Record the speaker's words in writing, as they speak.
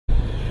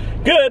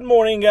Good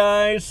morning,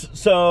 guys.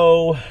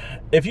 So,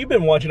 if you've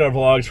been watching our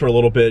vlogs for a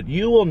little bit,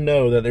 you will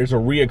know that there's a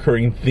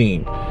reoccurring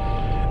theme.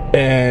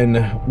 And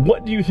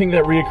what do you think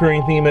that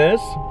reoccurring theme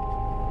is?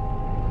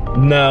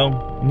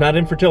 No, not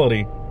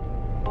infertility.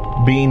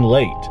 Being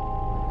late.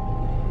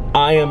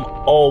 I am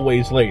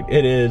always late.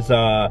 It is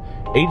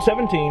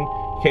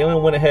 8:17.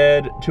 Kalyn went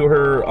ahead to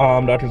her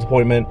doctor's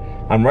appointment.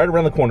 I'm right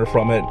around the corner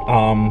from it,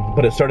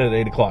 but it started at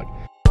 8 o'clock.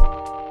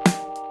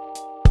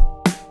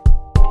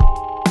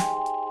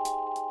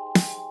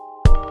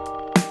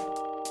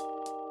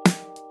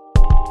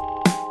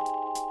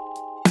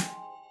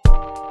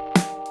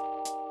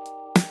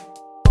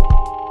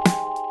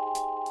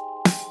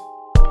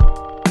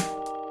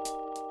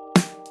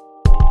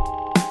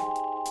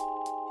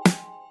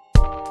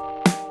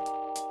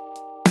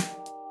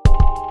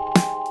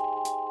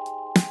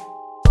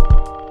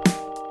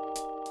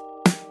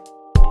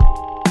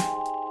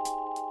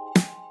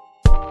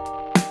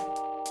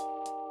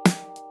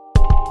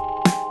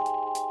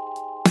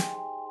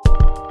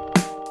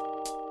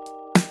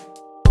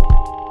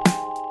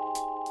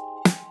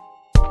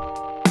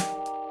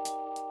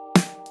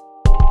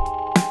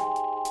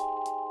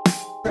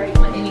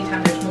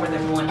 Anytime there's more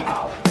than one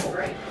follicle.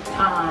 Right.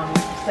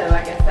 So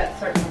I guess that's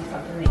certainly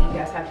something that you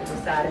guys have to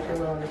decide if you're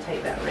willing to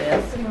take that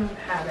risk,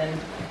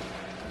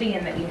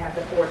 being that you have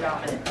the 4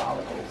 dominant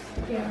follicles.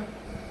 Yeah.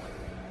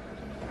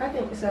 I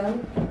think so.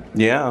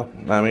 Yeah,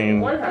 I mean...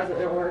 One hasn't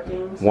been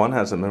working. So. One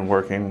hasn't been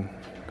working.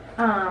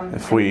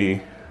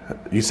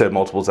 You said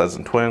multiples as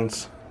in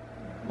twins?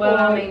 Well,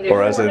 I mean, there's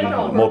or as in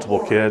multiple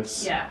follicles.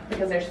 kids? Yeah,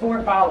 because there's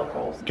 4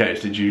 follicles.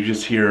 Guys, did you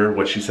just hear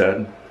what she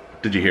said?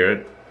 Did you hear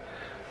it?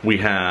 We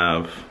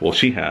have, well,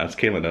 she has,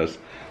 Kalyn does,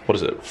 what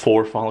is it,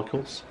 4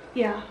 follicles?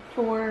 Yeah,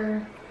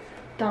 4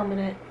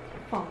 dominant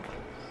follicles.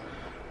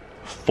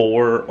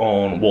 4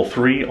 on, well,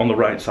 3 on the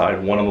right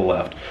side, 1 on the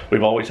left.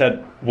 We've always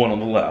had 1 on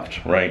the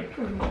left, right?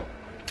 Mm-hmm.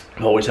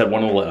 We've always had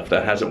 1 on the left.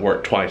 That hasn't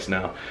worked twice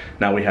now.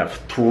 Now we have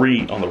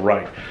 3 on the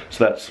right.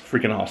 So that's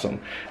freaking awesome.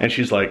 And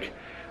she's like,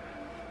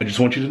 I just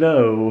want you to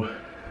know,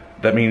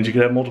 that means you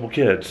could have multiple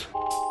kids.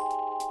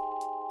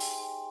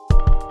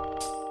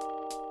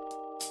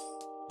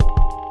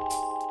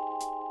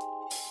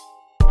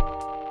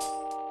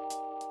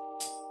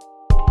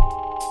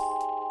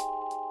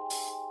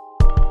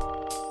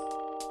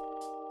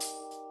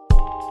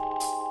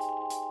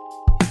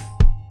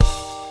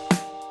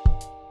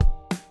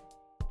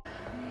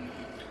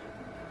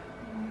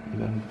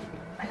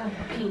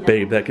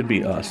 Babe, that could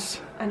be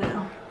us. I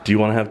know. Do you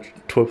want to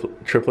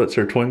have triplets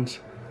or twins?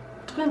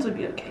 Twins would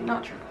be okay,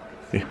 not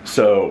triplets. Yeah.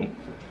 So,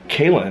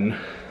 Kalyn,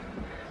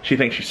 she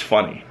thinks she's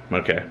funny,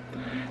 okay?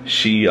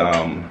 She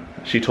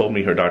told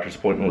me her doctor's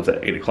appointment was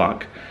at 8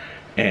 o'clock.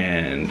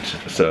 And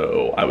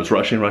so I was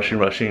rushing.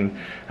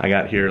 I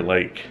got here at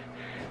like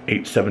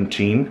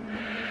 8:17.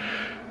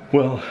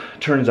 Well,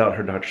 turns out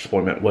her doctor's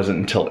appointment wasn't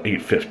until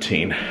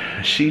 8:15.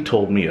 She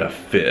told me a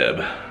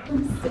fib.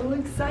 I'm so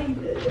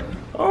excited.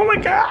 Oh my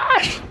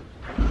gosh!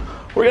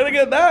 We're gonna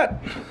get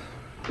that.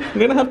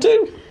 We're gonna have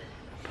 2.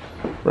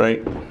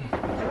 Right? I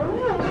don't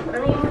know. I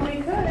mean,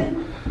 we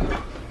could.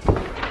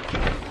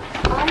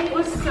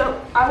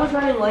 I was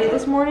running late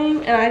this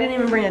morning and I didn't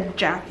even bring a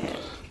jacket.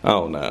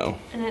 Oh no.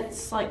 And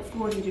it's like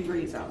 40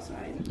 degrees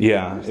outside.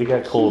 Yeah, it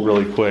got cold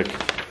really quick.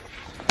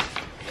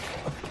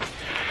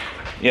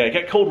 Yeah, it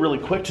got cold really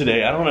quick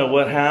today. I don't know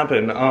what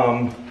happened.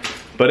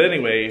 But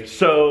anyway,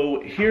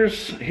 so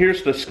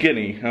here's the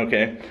skinny,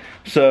 okay?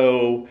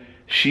 So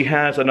she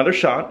has another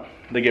shot.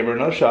 They gave her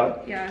another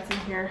shot. Yeah, it's in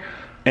here.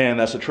 And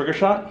that's a trigger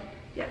shot?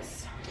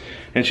 Yes.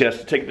 And she has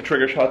to take the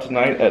trigger shot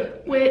tonight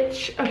at...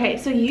 Which, okay,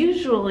 so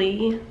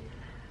usually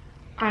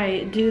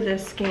I do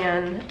this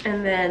scan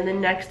and then the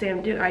next day I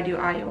do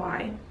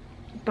IUI.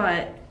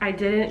 But I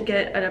didn't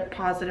get a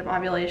positive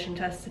ovulation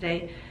test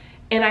today.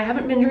 And I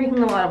haven't been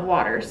drinking a lot of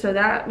water, so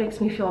that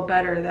makes me feel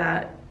better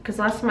that, because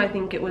last time I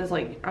think it was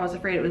like, I was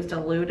afraid it was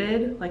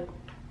diluted, like,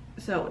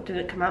 so it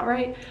didn't come out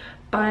right.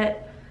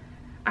 But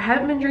I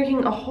haven't been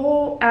drinking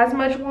as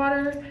much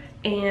water,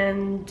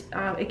 and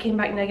it came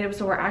back negative,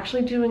 so we're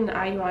actually doing the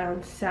IUI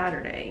on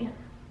Saturday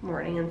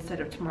morning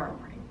instead of tomorrow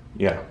morning.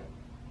 Yeah.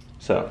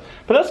 So,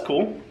 but that's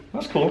cool.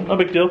 That's cool. No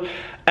big deal.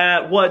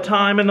 At what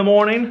time in the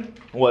morning?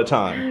 What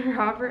time?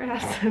 Robert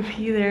has to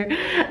be there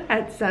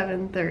at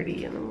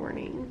 7:30 in the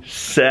morning.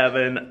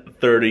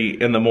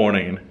 7:30 in the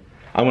morning.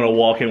 I'm gonna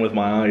walk in with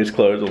my eyes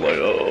closed. I'm like,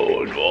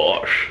 oh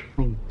gosh.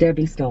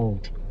 Debbie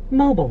Stolt.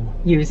 Mobile.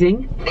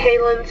 Using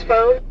Kalyn's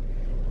phone.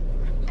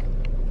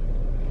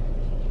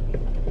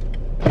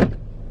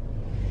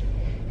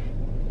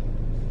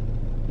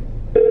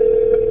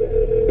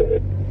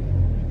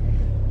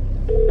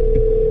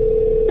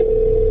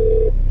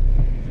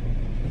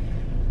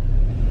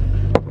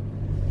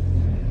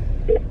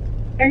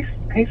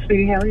 Hey,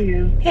 sweetie, how are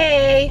you?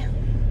 Hey.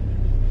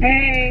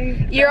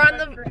 Hey. You're on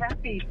the... We're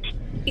happy.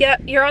 Yeah,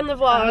 you're on the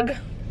vlog.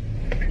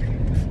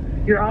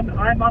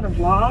 I'm on a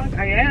vlog?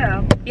 I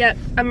am. Yep,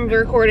 I'm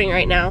recording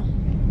right now.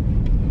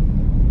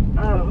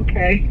 Oh,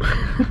 okay.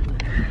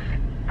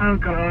 Oh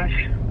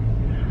gosh.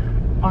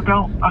 Well,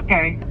 don't.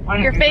 Okay.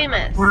 You're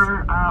famous.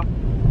 We're,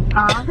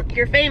 huh?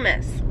 You're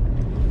famous.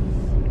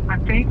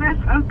 I'm famous?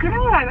 Oh, good.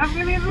 I'm going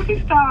to be a movie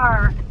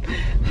star.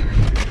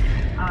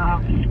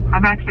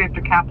 I'm actually at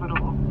the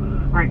Capitol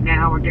right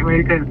now. We're getting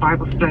ready to go to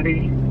Bible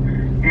study.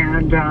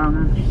 And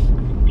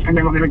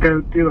then we're going to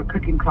go do a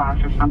cooking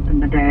class or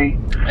something today.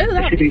 Oh,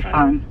 It should be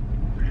fun.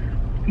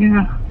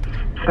 Yeah.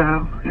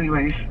 So,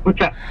 anyways,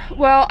 what's up?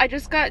 Well, I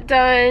just got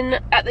done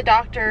at the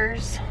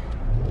doctor's.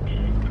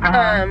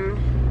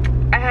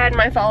 I had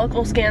my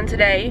follicle scan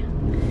today.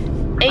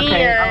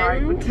 Okay, all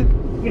right.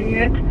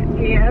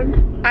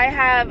 And I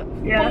have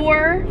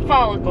 4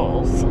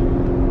 follicles.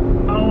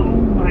 oh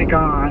my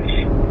gosh.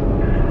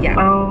 Yeah.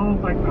 Oh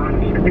my gosh.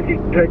 And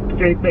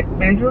did they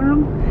measure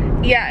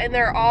them? Yeah, and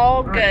they're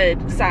all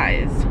good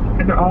size.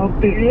 And they're all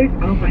big?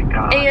 Oh my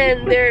gosh.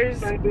 And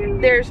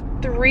there's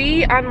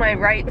 3 on my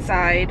right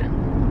side,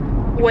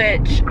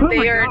 which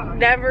they are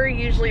never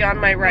usually on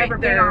my right.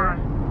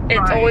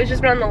 It's always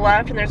just been on the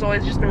left, and there's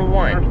always just been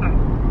 1.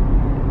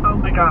 Oh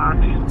my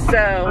gosh. So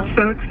I'm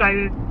so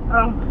excited.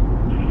 Oh.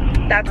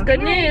 That's good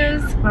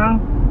news. Well,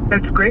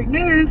 that's great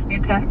news.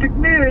 Fantastic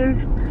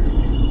news.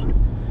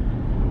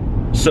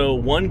 So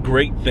one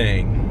great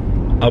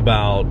thing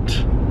about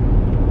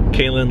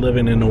Kalyn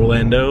living in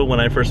Orlando when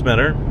I first met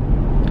her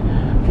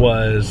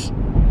was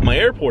my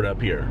airport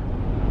up here.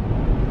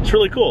 It's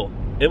really cool.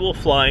 It will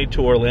fly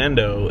to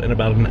Orlando in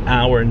about an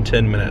hour and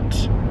 10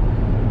 minutes.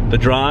 The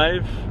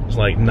drive is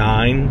like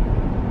 9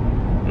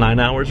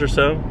 hours or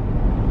so.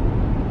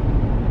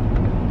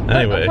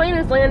 Anyway. The plane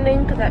is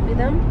landing. Could that be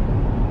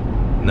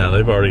them? No,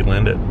 they've already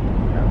landed.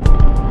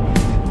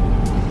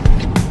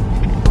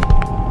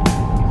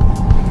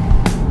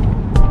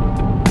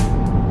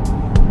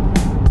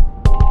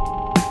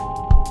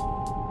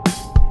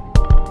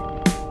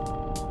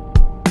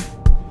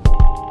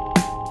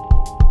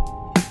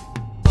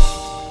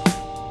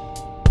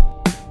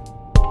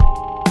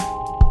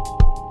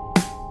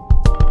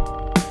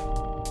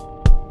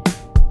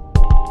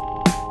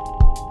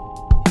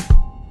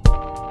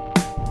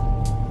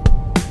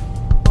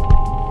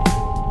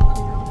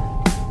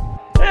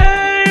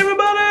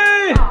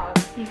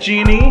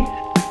 Jeannie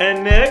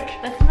and Nick.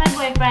 That's my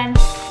boyfriend.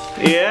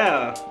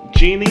 Yeah.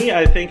 Jeannie,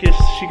 I think, is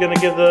she gonna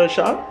give the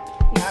shot?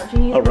 Yeah,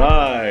 Jeannie.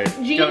 Alright.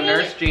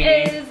 Jeannie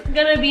is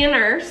gonna be a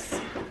nurse.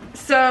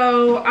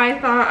 So I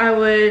thought I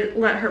would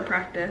let her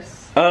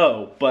practice.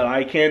 Oh, but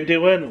I can't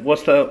do it?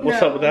 What's up with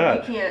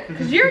that? You can't.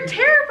 Because you're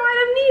terrified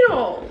of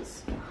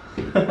needles.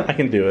 I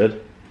can do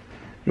it.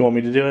 You want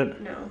me to do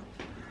it? No.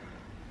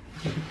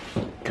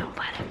 Don't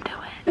let him do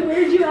it.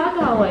 Where'd you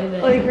alcohol with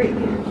it? Like right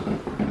here.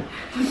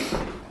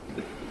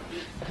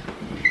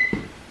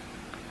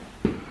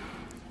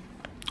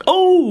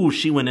 Oh,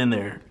 she went in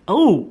there.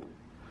 Oh.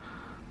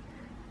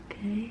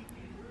 Okay.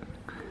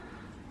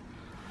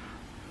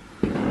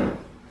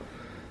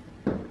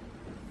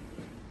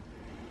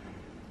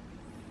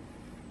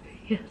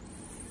 Yes.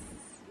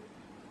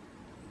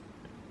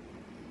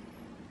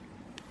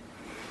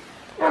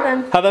 Well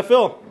done. How'd that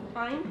feel?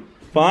 Fine.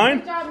 Fine?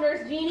 Good job,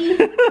 Nurse Jeannie.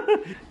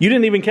 You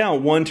didn't even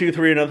count 1, 2,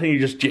 3 or nothing. You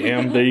just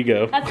jammed. There you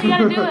go. That's how you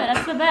gotta do it.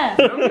 That's the best.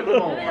 Don't give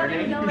them a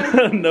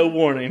warning. No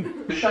warning.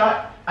 The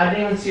shot, I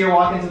didn't even see her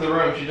walk into the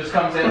room. She just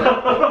comes in.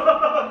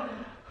 I'm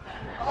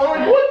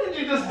like, what did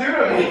you just do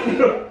to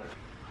me?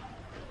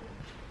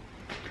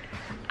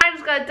 I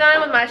just got done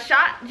with my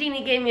shot.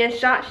 Jeannie gave me a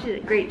shot. She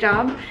did a great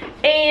job.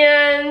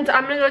 And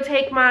I'm gonna go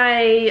take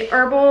my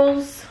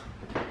herbals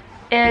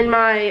and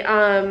my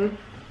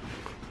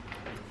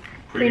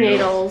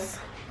prenatals.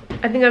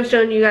 I think I've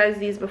shown you guys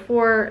these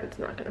before. It's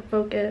not gonna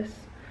focus.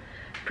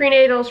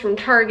 Prenatals from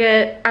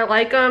Target. I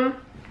like them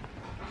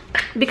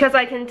because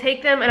I can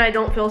take them and I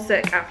don't feel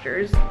sick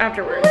afterwards.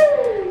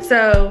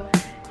 So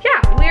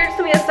yeah, we're just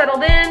gonna get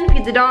settled in,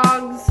 feed the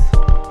dogs,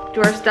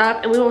 do our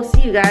stuff, and we will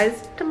see you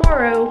guys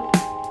tomorrow.